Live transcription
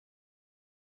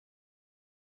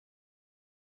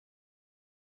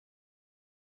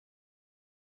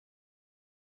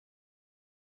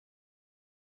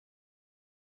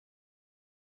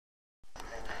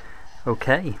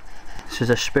Okay, this is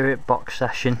a spirit box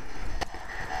session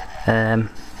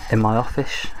in my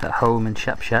office at home in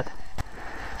Shepshed.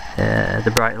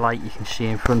 The bright light you can see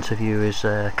in front of you is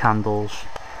candles.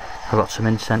 I've got some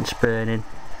incense burning.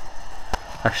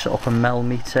 I've set up a mel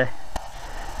meter.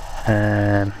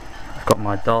 I've got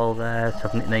my doll there, which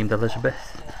I've nicknamed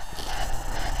Elizabeth.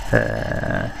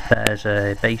 There's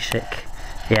a basic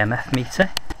EMF meter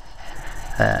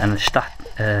and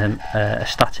a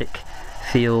static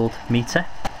field meter,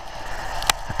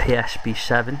 a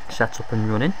PSB7 set up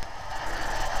and running,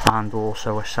 and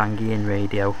also a Sanguine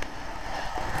radio.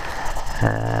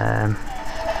 There's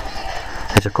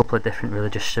a couple of different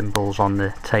religious symbols on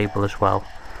the table as well,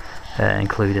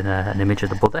 including an image of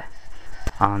the Buddha,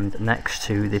 and next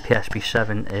to the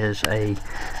PSB7 is a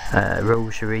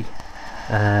rosary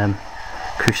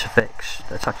crucifix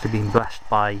that's actually been blessed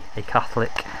by a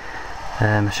Catholic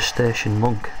Cistercian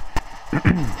monk.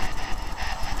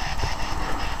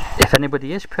 If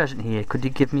anybody is present here, could you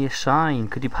give me a sign?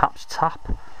 Could you perhaps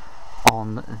tap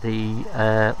on the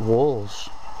walls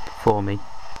for me?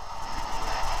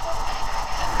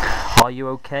 Are you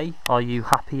okay? Are you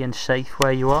happy and safe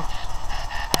where you are?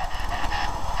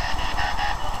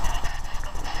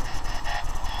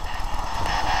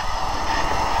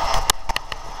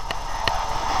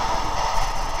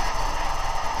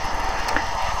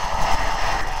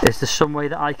 Is there some way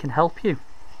that I can help you?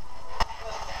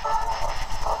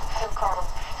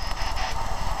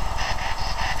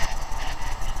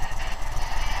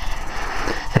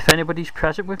 If anybody's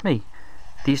present with me,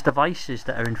 these devices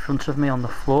that are in front of me on the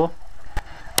floor,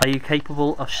 are you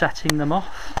capable of setting them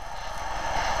off?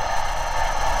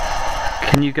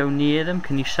 Can you go near them?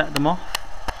 Can you set them off?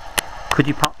 Could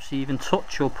you perhaps even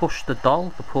touch or push the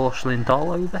doll, the porcelain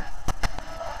doll, over?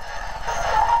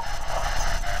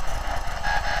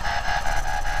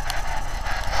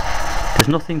 There's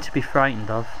nothing to be frightened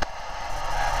of.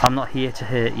 I'm not here to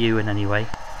hurt you in any way.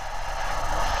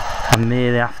 I'm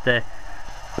merely after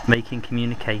making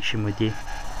communication with you.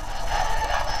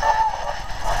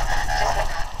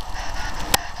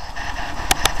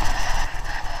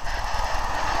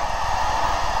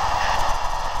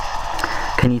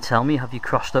 Can you tell me, have you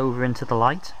crossed over into the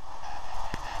light?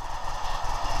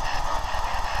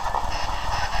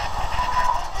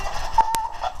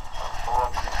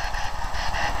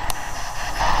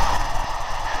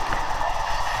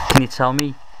 Can you tell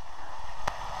me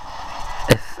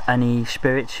if any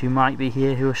spirits who might be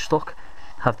here who are stuck,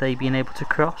 have they been able to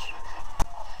cross?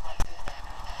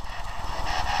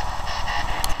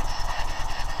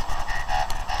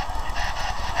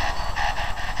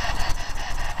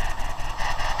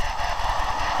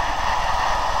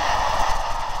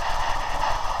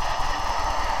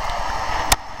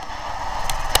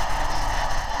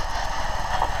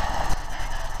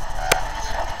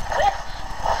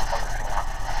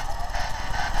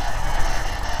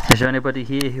 Is there anybody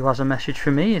here who has a message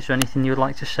for me? Is there anything you would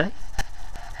like to say?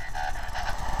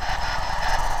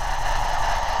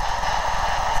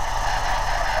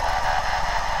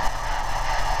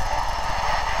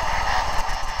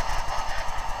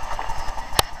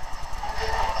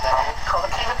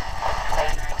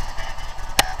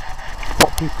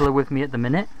 What people are with me at the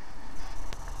minute?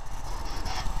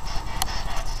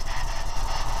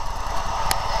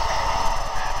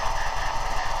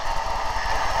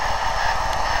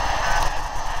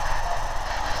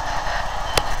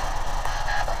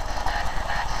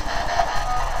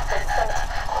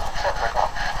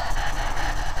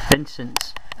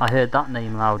 Vincent, I heard that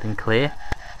name loud and clear.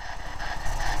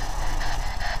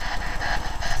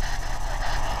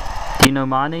 Do you know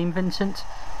my name, Vincent?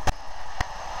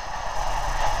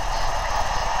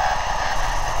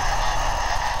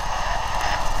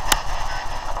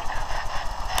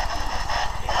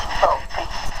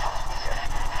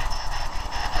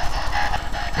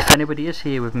 If anybody is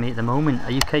here with me at the moment,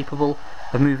 are you capable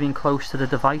of moving close to the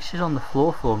devices on the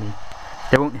floor for me?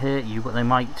 They won't hurt you, but they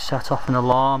might set off an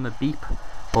alarm, a beep,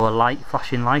 or a light,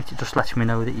 flashing light. It just lets me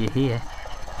know that you're here.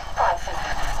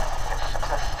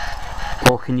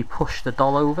 Or can you push the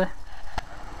doll over?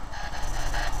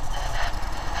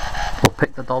 Or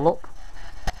pick the doll up?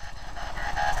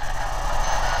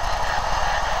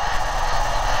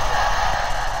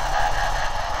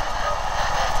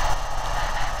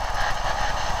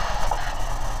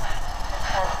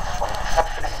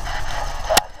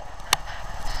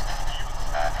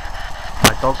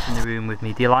 My dog's in the room with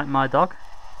me. Do you like my dog?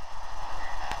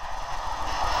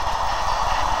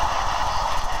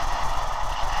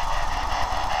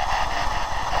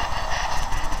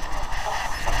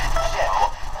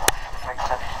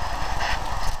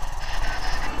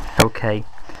 Okay,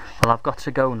 well I've got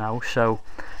to go now, so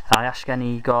I ask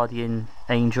any guardian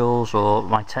angels or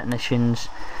my technicians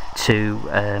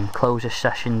to close this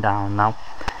session down now.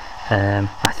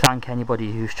 I thank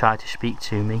anybody who's tried to speak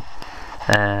to me,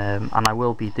 and I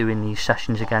will be doing these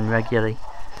sessions again regularly.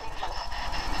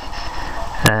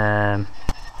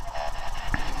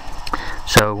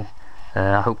 So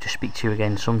I hope to speak to you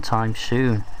again sometime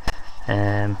soon.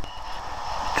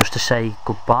 Just to say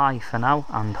goodbye for now,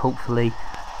 and hopefully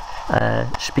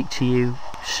speak to you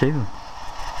soon.